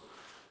those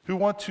who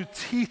want to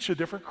teach a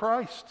different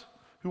Christ,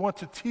 who want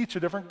to teach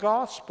a different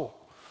gospel,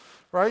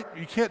 right?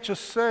 You can't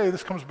just say,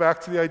 this comes back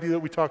to the idea that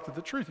we talked at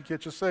the truth. You can't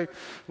just say,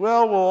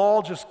 well, we'll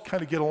all just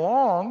kind of get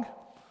along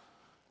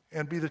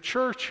and be the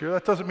church here.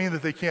 That doesn't mean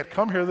that they can't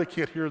come here, they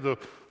can't hear the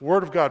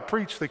word of God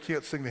preached, they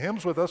can't sing the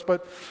hymns with us,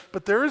 but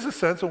there is a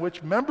sense in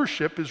which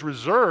membership is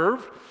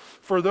reserved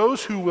for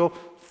those who will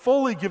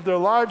fully give their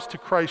lives to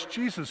Christ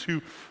Jesus,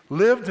 who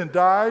lived and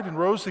died and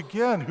rose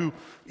again, who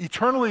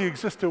eternally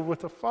existed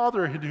with the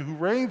Father, and who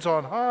reigns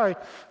on high.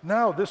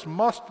 Now this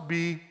must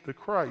be the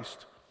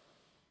Christ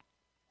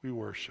we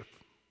worship.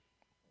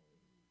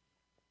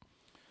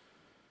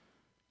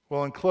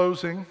 Well, in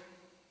closing,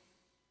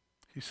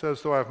 he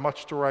says, though I have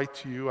much to write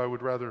to you, I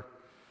would rather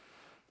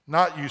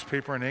not use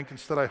paper and ink.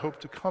 Instead, I hope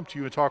to come to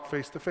you and talk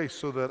face to face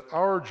so that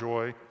our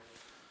joy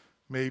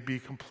may be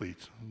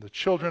complete. And the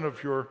children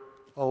of your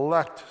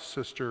elect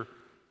sister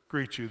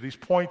greet you. These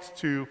point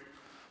to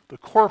the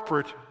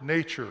corporate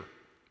nature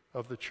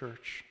of the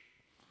church.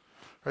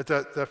 Right?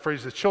 That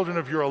phrase, the children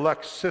of your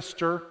elect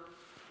sister,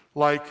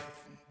 like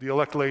the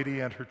elect lady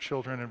and her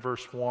children in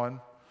verse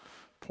 1,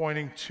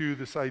 pointing to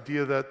this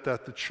idea that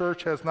the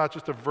church has not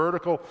just a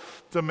vertical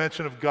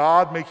dimension of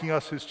God making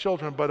us his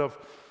children, but of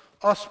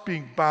us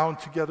being bound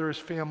together as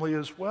family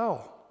as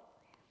well.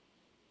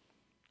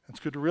 It's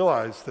good to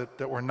realize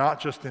that we're not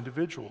just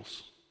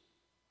individuals.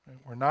 Right?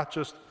 We're not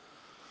just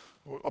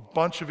a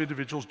bunch of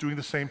individuals doing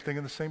the same thing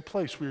in the same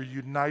place. We are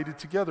united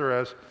together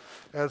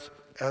as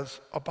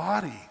a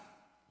body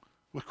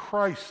with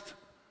Christ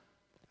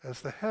as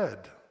the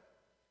head.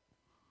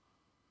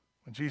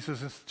 When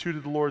Jesus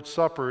instituted the Lord's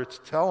Supper, it's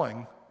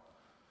telling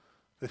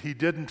that he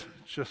didn't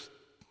just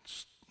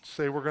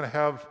say, we're going to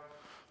have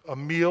a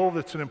meal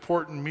that's an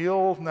important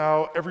meal.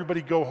 Now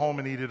everybody go home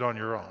and eat it on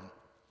your own.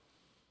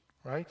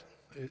 Right?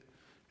 It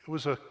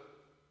was a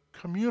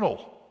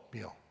communal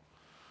meal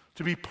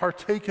to be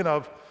partaken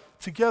of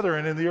together.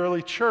 And in the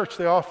early church,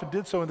 they often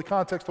did so in the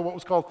context of what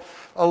was called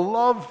a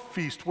love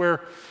feast,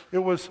 where it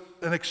was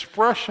an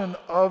expression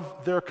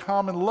of their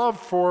common love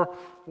for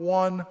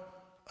one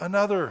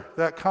another.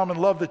 That common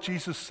love that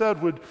Jesus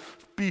said would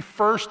be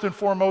first and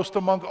foremost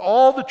among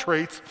all the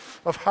traits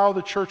of how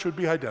the church would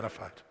be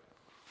identified.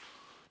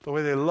 The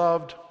way they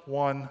loved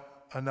one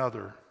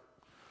another.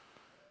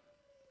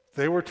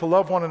 They were to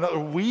love one another.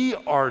 We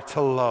are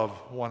to love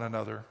one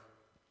another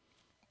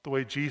the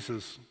way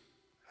Jesus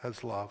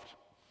has loved.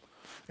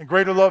 And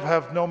greater love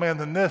have no man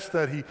than this,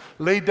 that he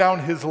laid down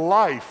his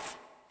life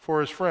for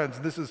his friends.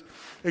 And this is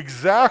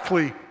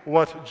exactly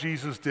what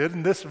Jesus did.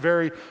 And this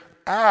very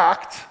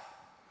act,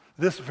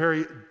 this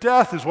very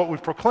death is what we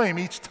proclaim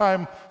each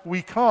time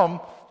we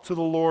come to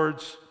the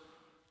Lord's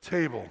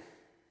table.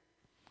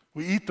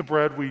 We eat the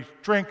bread, we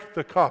drink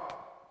the cup.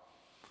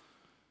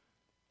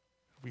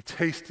 We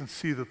taste and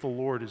see that the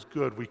Lord is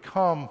good. We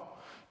come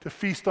to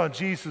feast on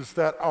Jesus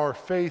that our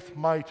faith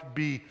might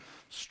be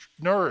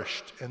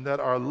nourished and that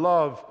our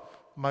love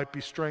might be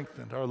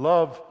strengthened. Our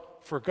love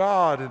for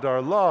God and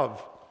our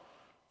love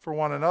for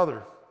one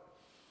another.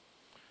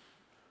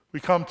 We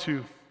come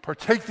to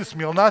partake this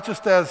meal not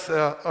just as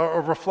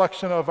a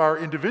reflection of our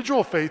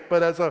individual faith,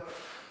 but as a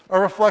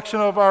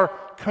reflection of our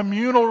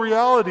communal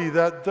reality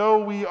that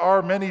though we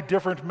are many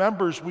different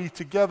members, we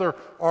together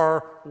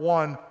are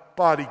one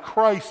body,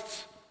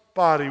 Christ's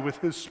body with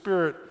his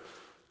Spirit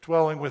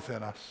dwelling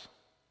within us.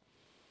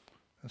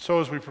 And so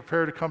as we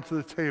prepare to come to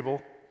the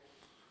table,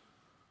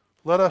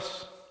 let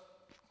us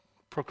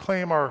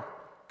proclaim our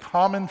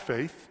common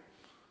faith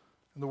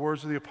in the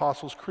words of the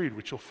Apostles' Creed,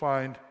 which you'll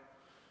find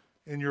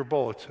in your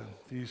bulletin.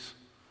 These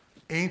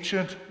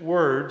ancient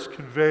words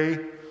convey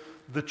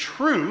the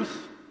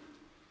truth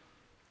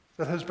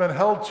that has been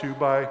held to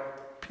by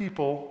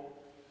people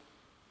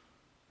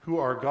who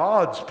are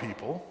God's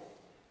people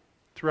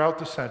throughout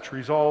the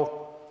centuries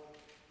all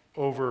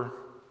over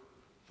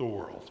the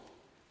world.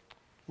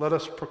 Let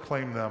us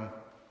proclaim them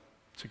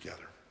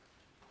together.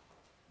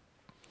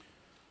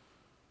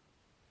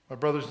 My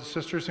brothers and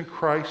sisters in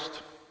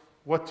Christ,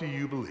 what do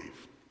you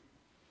believe?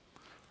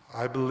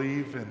 I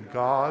believe in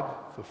God,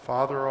 the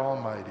Father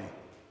Almighty,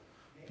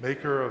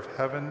 maker of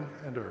heaven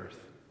and earth.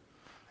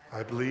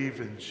 I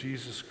believe in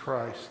Jesus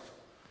Christ,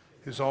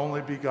 his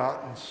only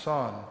begotten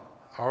Son,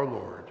 our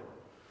Lord,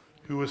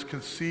 who was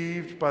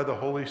conceived by the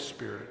Holy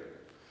Spirit,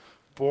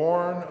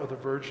 born of the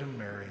Virgin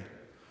Mary,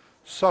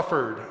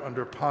 suffered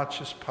under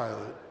Pontius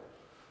Pilate,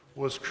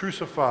 was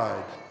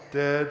crucified,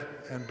 dead,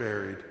 and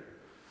buried.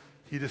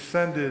 He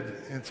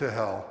descended into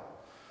hell.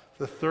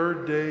 The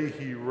third day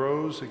he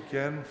rose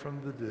again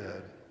from the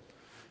dead.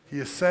 He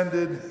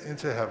ascended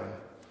into heaven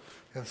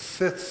and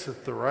sits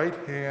at the right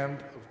hand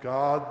of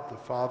God the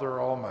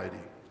Father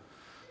Almighty.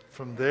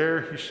 From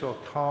there he shall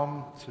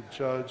come to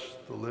judge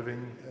the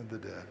living and the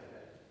dead.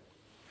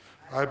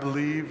 I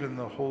believe in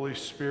the Holy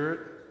Spirit,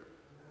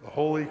 the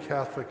Holy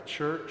Catholic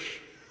Church,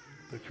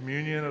 the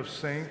communion of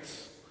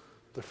saints,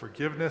 the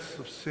forgiveness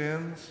of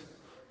sins,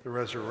 the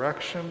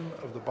resurrection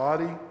of the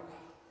body,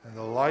 and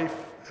the life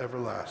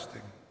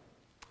everlasting.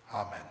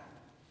 Amen.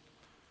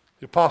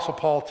 The Apostle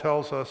Paul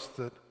tells us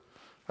that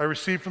I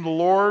received from the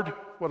Lord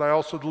what I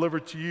also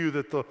delivered to you,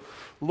 that the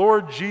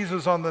Lord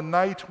Jesus on the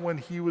night when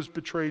he was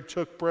betrayed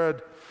took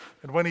bread,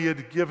 and when he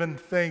had given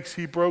thanks,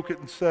 he broke it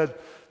and said,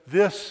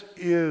 "This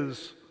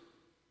is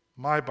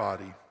my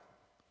body,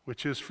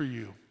 which is for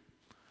you.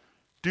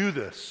 Do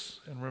this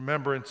in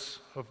remembrance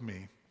of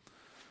me."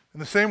 In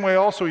the same way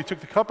also he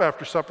took the cup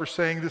after supper,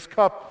 saying, "This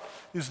cup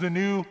is the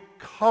new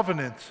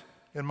covenant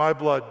in my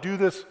blood. Do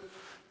this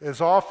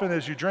as often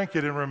as you drink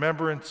it in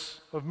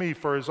remembrance of me.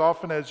 For as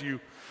often as you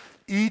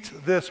eat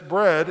this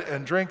bread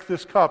and drink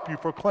this cup, you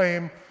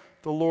proclaim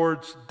the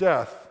Lord's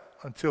death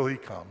until he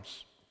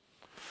comes."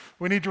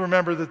 We need to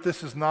remember that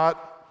this is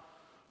not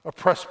a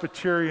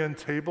Presbyterian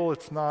table.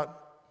 It's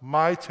not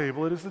my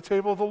table. It is the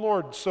table of the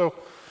Lord. So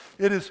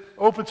it is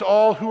open to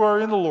all who are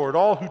in the Lord,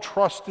 all who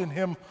trust in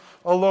him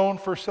alone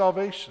for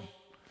salvation.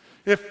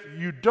 If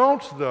you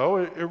don't, though,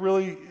 it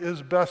really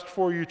is best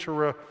for you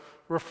to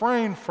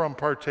refrain from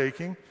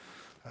partaking,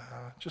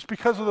 just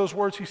because of those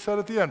words he said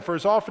at the end. For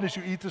as often as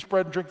you eat this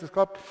bread and drink this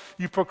cup,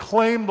 you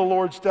proclaim the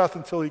Lord's death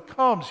until he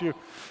comes.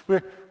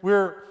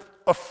 We're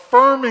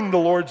affirming the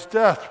Lord's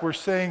death. We're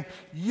saying,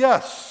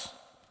 yes,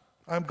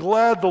 I'm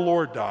glad the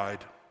Lord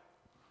died.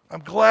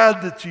 I'm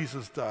glad that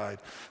Jesus died.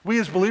 We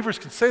as believers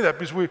can say that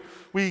because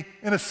we,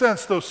 in a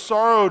sense, though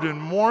sorrowed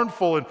and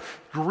mournful and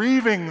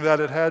grieving that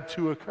it had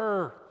to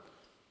occur,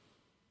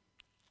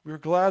 we're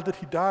glad that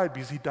he died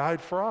because he died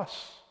for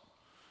us.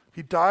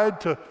 He died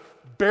to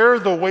bear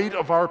the weight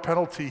of our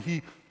penalty.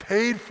 He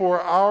paid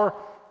for our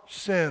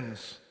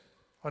sins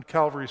on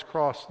Calvary's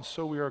cross, and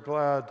so we are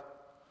glad.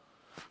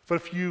 But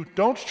if you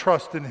don't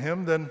trust in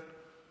him, then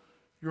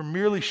you're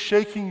merely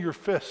shaking your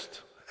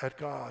fist at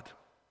God.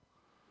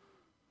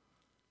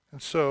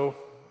 And so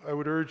I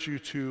would urge you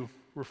to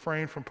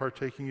refrain from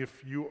partaking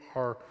if you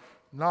are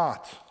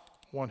not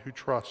one who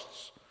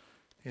trusts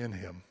in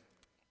him.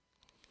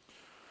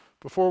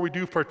 Before we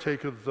do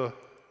partake of the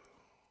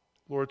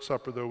Lord's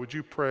Supper, though, would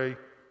you pray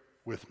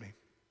with me?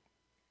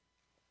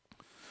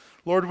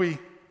 Lord, we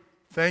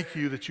thank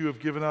you that you have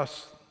given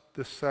us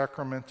this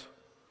sacrament,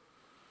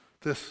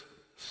 this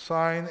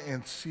sign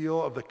and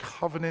seal of the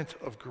covenant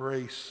of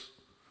grace,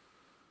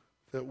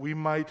 that we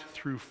might,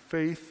 through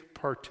faith,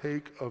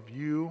 partake of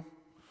you,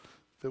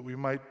 that we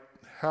might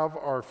have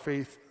our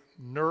faith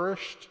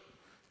nourished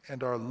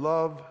and our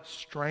love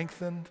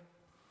strengthened.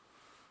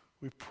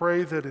 We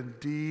pray that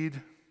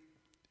indeed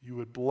you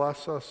would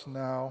bless us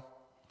now.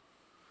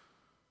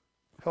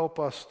 Help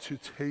us to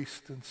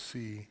taste and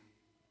see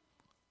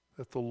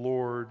that the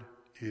Lord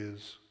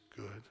is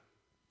good.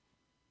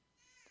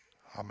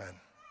 Amen.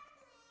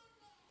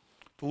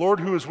 The Lord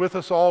who is with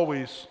us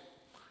always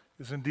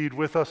is indeed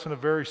with us in a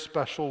very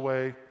special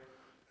way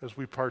as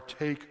we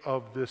partake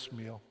of this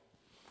meal.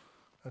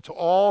 And to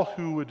all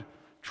who would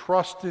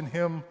trust in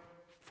him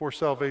for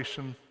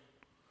salvation,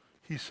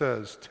 he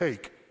says,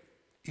 "Take,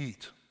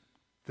 eat,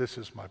 this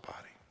is my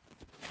body."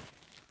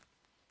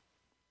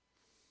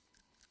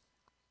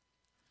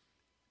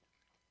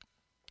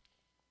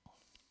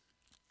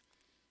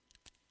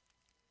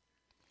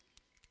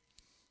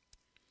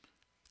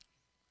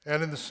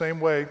 And in the same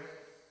way,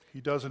 he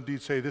does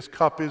indeed say, "This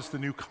cup is the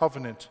new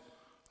covenant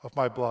of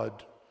my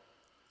blood.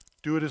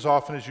 Do it as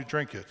often as you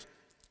drink it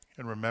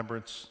in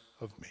remembrance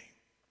of me."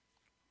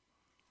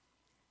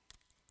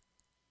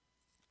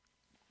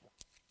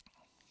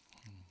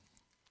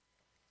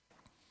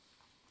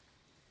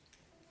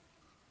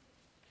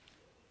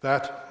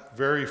 That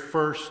very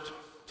first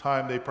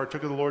time they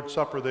partook of the Lord's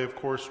Supper, they, of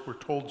course, were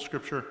told in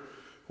Scripture,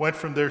 went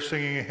from there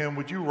singing a hymn.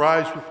 Would you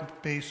rise with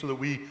me so that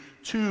we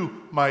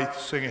too might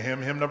sing a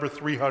hymn? Hymn number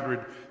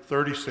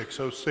 336,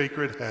 O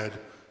Sacred Head,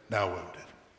 now wounded.